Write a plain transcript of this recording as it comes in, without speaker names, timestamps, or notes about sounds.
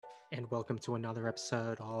and welcome to another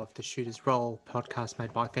episode of the Shooters Roll podcast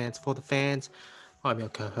made by fans for the fans. I'm your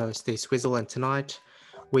co-host, Steve Swizzle, and tonight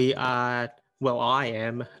I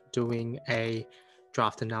am doing a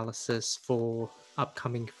draft analysis for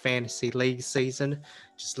upcoming fantasy league season,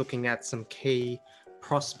 just looking at some key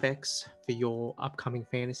prospects for your upcoming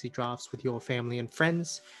fantasy drafts with your family and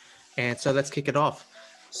friends. And so let's kick it off.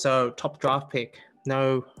 So, top draft pick.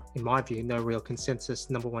 No, in my view, no real consensus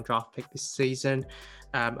number one draft pick this season.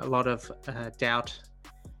 A lot of doubt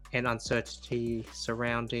and uncertainty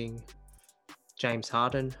surrounding James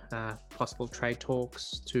Harden, possible trade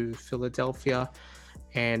talks to Philadelphia,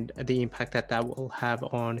 and the impact that will have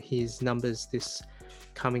on his numbers this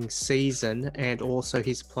coming season, and also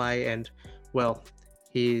his play and,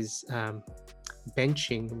 his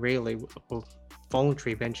benching, really, or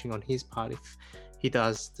voluntary benching on his part if he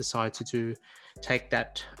does decide to take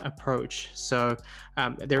that approach. So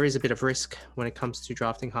there is a bit of risk when it comes to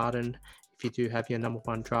drafting Harden if you do have your number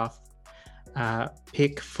one draft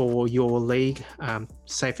pick for your league.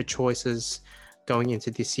 Safer choices going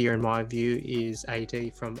into this year, in my view, is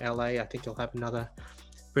AD from LA. I think he'll have another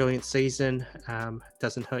brilliant season.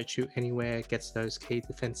 Doesn't hurt you anywhere, gets those key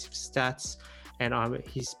defensive stats, and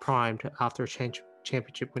he's primed after a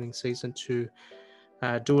championship winning season to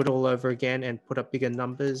do it all over again and put up bigger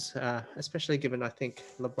numbers, especially given I think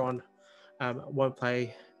LeBron won't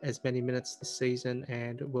play as many minutes this season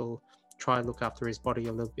and will try and look after his body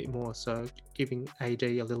a little bit more. So giving AD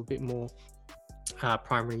a little bit more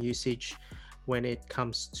primary usage when it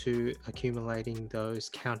comes to accumulating those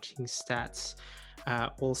counting stats.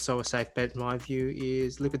 Also, a safe bet in my view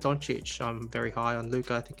is Luka Doncic. I'm very high on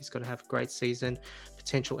Luka. I think he's going to have a great season,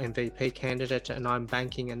 potential MVP candidate, and I'm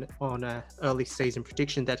banking on an early season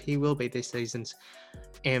prediction that he will be this season's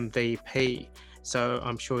MVP. So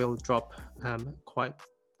I'm sure he'll drop quite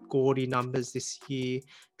gaudy numbers this year,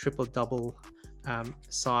 triple-double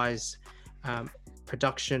size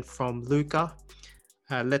production from Luka.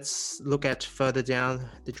 Let's look at further down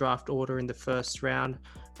the draft order in the first round.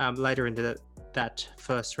 Later into that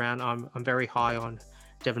first round, I'm very high on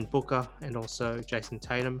Devin Booker and also Jason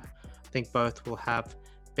Tatum. I think both will have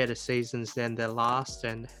better seasons than their last,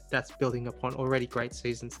 and that's building upon already great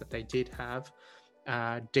seasons that they did have.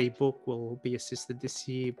 D-Book will be assisted this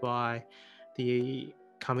year by the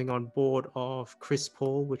coming on board of Chris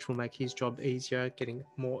Paul, which will make his job easier, getting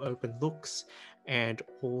more open looks, and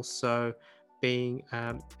also being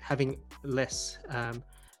having less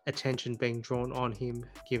attention being drawn on him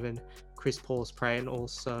given Chris Paul's play and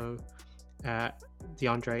also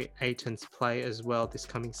DeAndre Ayton's play as well this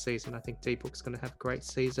coming season. I think D-Book's going to have a great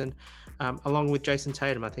season, along with Jason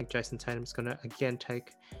Tatum. I think Jason Tatum's going to again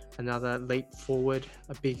take another leap forward,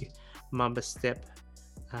 a big Mamba step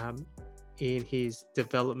in his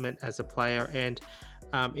development as a player, and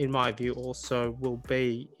in my view also will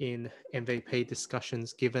be in MVP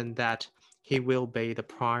discussions given that he will be the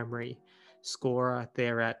primary scorer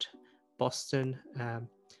there at Boston.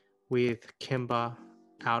 With Kemba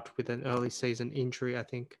out with an early season injury, I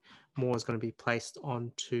think more is going to be placed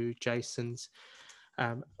onto Jason's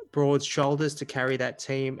broad shoulders to carry that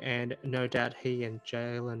team, and no doubt he and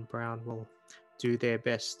Jaylen Brown will do their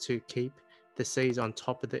best to keep the C's on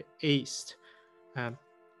top of the East.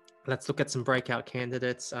 Let's look at some breakout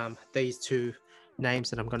candidates. These two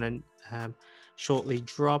names that I'm going to shortly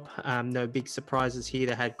drop. No big surprises here.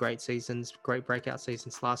 They had great seasons, great breakout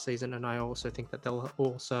seasons last season, and I also think that they'll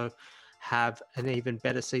also have an even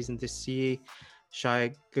better season this year.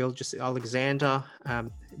 Shai Gilgeous-Alexander,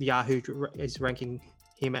 Yahoo is ranking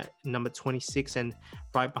him at number 26, and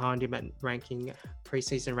right behind him at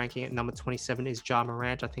preseason ranking at number 27 is Ja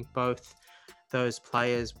Morant. I think both those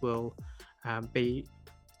players will be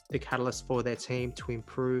the catalyst for their team to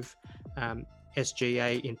improve.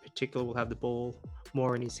 SGA in particular will have the ball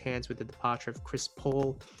more in his hands with the departure of Chris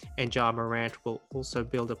Paul, and Ja Morant will also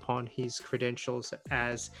build upon his credentials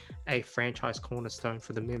as a franchise cornerstone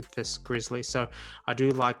for the Memphis Grizzlies. So I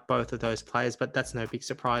do like both of those players, but that's no big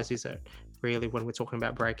surprise, is it, really, when we're talking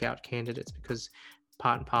about breakout candidates, because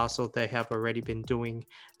part and parcel, they have already been doing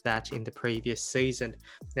that in the previous season.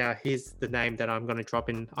 Now, here's the name that I'm going to drop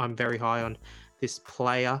in. I'm very high on this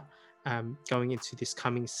player going into this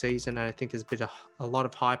coming season, and I think there's been a lot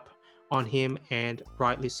of hype on him, and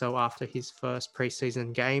rightly so after his first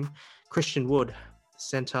preseason game. Christian Wood,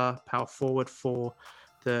 center, power forward for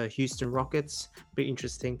the Houston Rockets. Be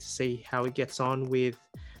interesting to see how he gets on with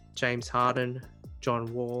James Harden,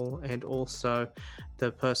 John Wall, and also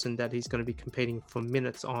the person that he's going to be competing for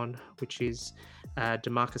minutes on, which is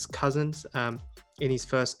DeMarcus Cousins. In his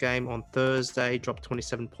first game on Thursday, dropped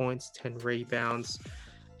 27 points, 10 rebounds,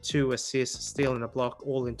 2 assists, steal and a block,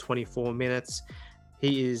 all in 24 minutes.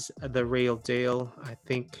 He is the real deal. I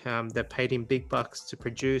think they paid him big bucks to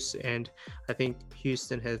produce, and I think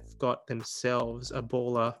Houston has got themselves a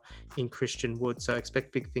baller in Christian Wood. So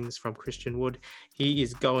expect big things from Christian Wood. He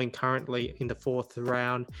is going currently in the 4th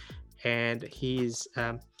round, and his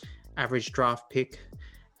average draft pick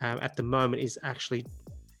at the moment is actually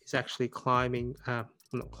climbing.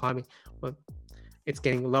 Not climbing. Well, it's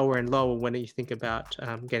getting lower and lower when you think about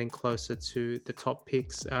getting closer to the top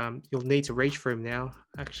picks. You'll need to reach for him now,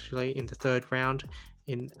 actually, in the 3rd round.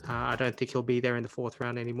 I don't think he'll be there in the 4th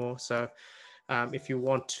round anymore. So if you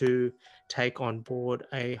want to take on board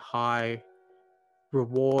a high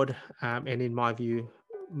reward, and in my view,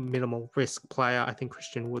 minimal risk player, I think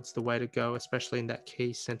Christian Wood's the way to go, especially in that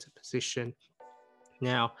key center position.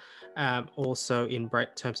 Now, also in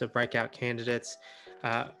terms of breakout candidates,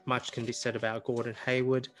 much can be said about Gordon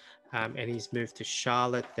Hayward, and he's moved to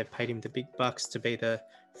Charlotte. They've paid him the big bucks to be the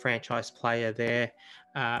franchise player there.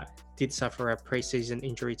 Did suffer a preseason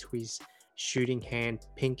injury to his shooting hand,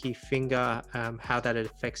 pinky finger. How that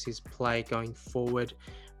affects his play going forward,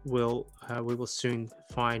 we will soon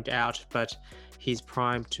find out. But he's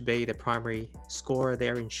primed to be the primary scorer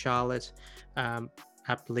there in Charlotte,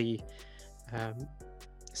 aptly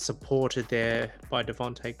supported there by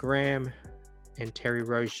Devontae Graham and Terry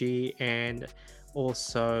Rozier, and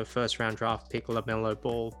also 1st round draft pick LaMelo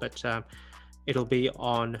Ball. But it'll be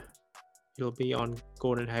on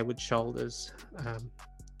Gordon Hayward's shoulders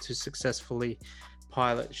to successfully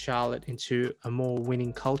pilot Charlotte into a more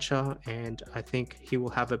winning culture, and I think he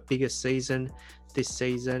will have a bigger season this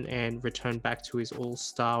season and return back to his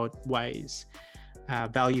all-star ways.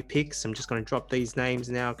 Value picks, I'm just going to drop these names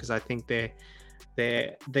now because I think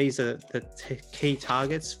these are the key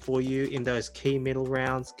targets for you in those key middle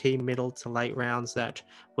to late rounds that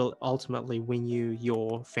will ultimately win you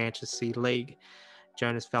your fantasy league.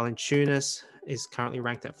 Jonas Valanciunas is currently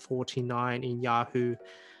ranked at 49 in Yahoo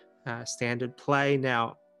standard play.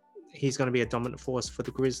 Now, he's going to be a dominant force for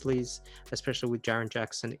the Grizzlies, especially with Jaren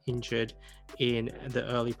Jackson injured in the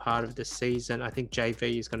early part of the season. I think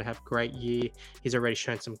JV is going to have a great year. He's already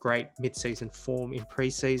shown some great mid-season form in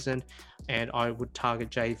preseason, and I would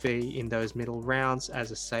target JV in those middle rounds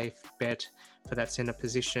as a safe bet for that center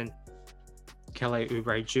position. Kelly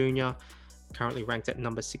Oubre Jr., currently ranked at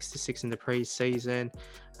number 66 in the preseason,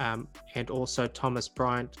 and also Thomas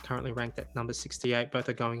Bryant, currently ranked at number 68. Both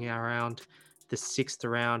are going around the 6th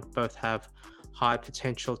round. Both have high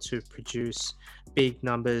potential to produce big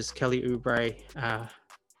numbers. Kelly Oubre,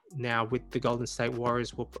 now with the Golden State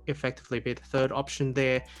Warriors, will effectively be the 3rd option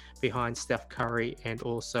there behind Steph Curry and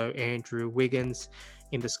also Andrew Wiggins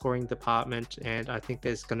in the scoring department. And I think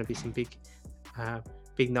there's going to be some big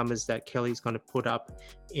numbers that Kelly's going to put up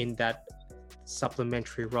in that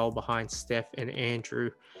supplementary role behind Steph and Andrew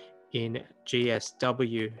in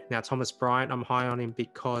GSW. Now, Thomas Bryant, I'm high on him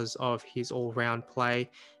because of his all-round play.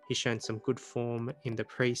 He's shown some good form in the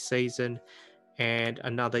preseason, and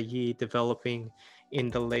another year developing in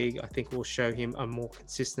the league, I think, will show him a more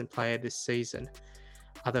consistent player this season.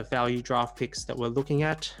 Other value draft picks that we're looking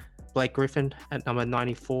at: Blake Griffin at number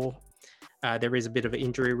 94. There is a bit of an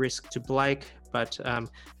injury risk to Blake, but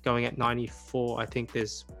going at 94, I think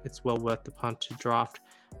it's well worth the punt to draft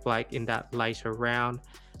Blake in that later round,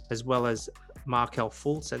 as well as Markelle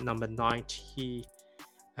Fultz at number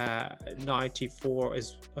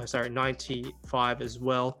 95 as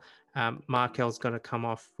well. Markel's going to come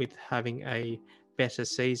off with having a better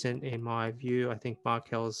season, in my view. I think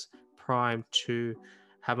Markel's primed to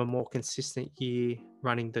have a more consistent year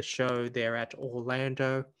running the show there at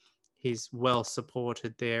Orlando. He's well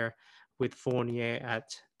supported there with Fournier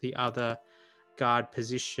at the other guard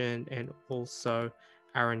position, and also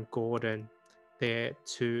Aaron Gordon there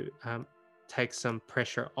to take some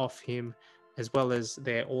pressure off him, as well as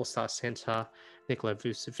their all-star center, Nikola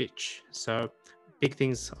Vucevic. So big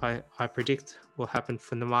things I predict will happen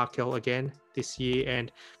for Markelle again this year,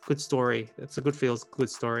 and good story. It's a good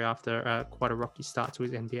story after quite a rocky start to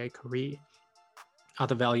his NBA career.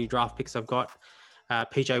 Other value draft picks I've got,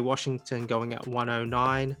 PJ Washington going at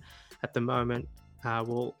 109 at the moment.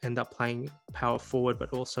 Will end up playing power forward,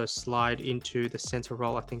 but also slide into the center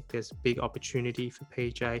role. I think there's a big opportunity for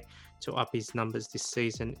PJ to up his numbers this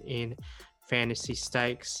season in fantasy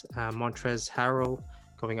stakes. Montrezl Harrell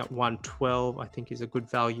going at 112, I think is a good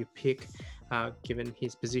value pick, given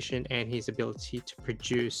his position and his ability to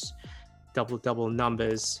produce double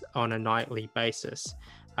numbers on a nightly basis.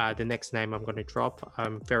 The next name I'm going to drop,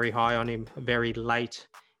 I'm very high on him, very late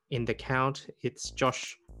in the count. It's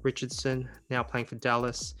Josh Richardson, now playing for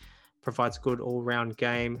Dallas, provides a good all-round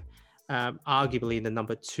game. arguably the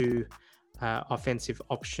number 2 offensive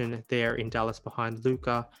option there in Dallas behind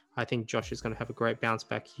Luka. I think Josh is going to have a great bounce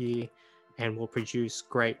back year and will produce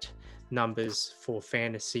great numbers for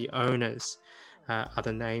fantasy owners.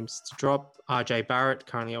 Other names to drop: RJ Barrett,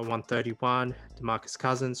 currently at 131, DeMarcus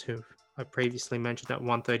Cousins, who I previously mentioned, at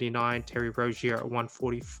 139, Terry Rozier at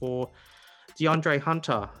 144, DeAndre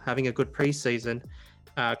Hunter having a good preseason,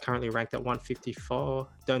 currently ranked at 154.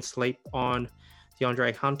 Don't sleep on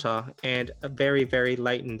DeAndre Hunter. And very, very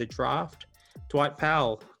late in the draft, Dwight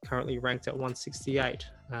Powell, currently ranked at 168.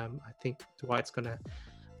 I think Dwight's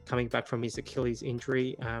coming back from his Achilles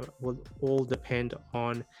injury, will all depend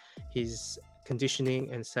on his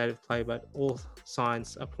conditioning and state of play, but all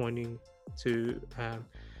signs are pointing to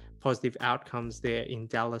positive outcomes there in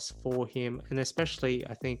Dallas for him. And especially,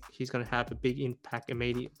 I think he's going to have a big impact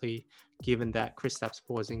immediately, given that Kristaps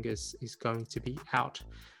Porzingis is going to be out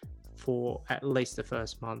for at least the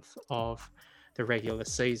first month of the regular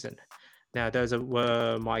season. Now, those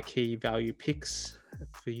were my key value picks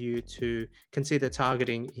for you to consider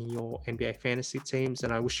targeting in your NBA fantasy teams.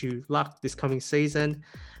 And I wish you luck this coming season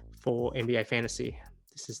for NBA fantasy.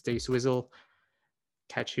 This is D Swizzle.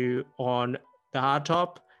 Catch you on the hard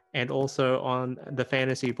top and also on the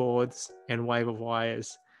fantasy boards and waiver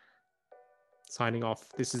wires. Signing off.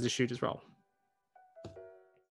 This is the Shooter's Roll.